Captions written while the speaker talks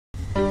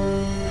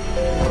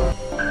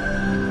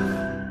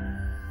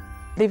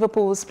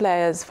Liverpool's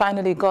players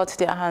finally got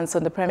their hands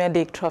on the Premier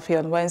League trophy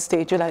on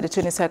Wednesday, July the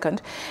 22nd,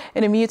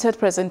 in a muted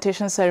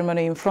presentation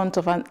ceremony in front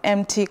of an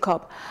empty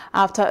cup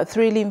after a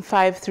thrilling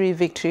 5-3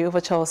 victory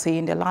over Chelsea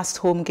in their last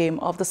home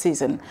game of the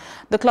season.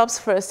 The club's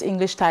first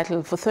English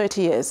title for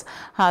 30 years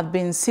had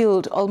been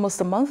sealed almost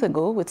a month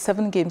ago, with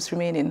 7 games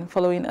remaining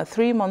following a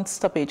 3-month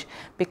stoppage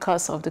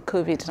because of the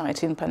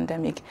COVID-19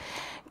 pandemic.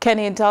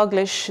 Kenny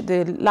Dalglish,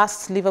 the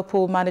last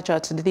Liverpool manager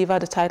to deliver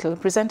the title,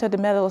 presented the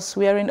medals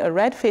wearing a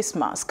red face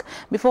mask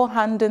before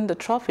handing the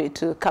trophy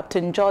to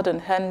Captain Jordan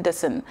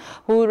Henderson,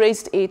 who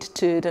raised it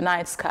to the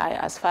night sky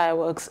as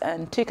fireworks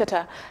and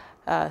ticketer.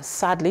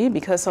 Sadly,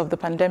 because of the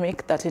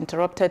pandemic that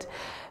interrupted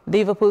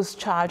Liverpool's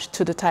charge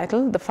to the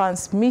title, the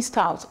fans missed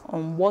out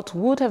on what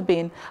would have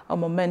been a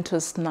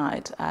momentous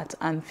night at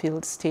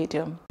Anfield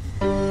Stadium.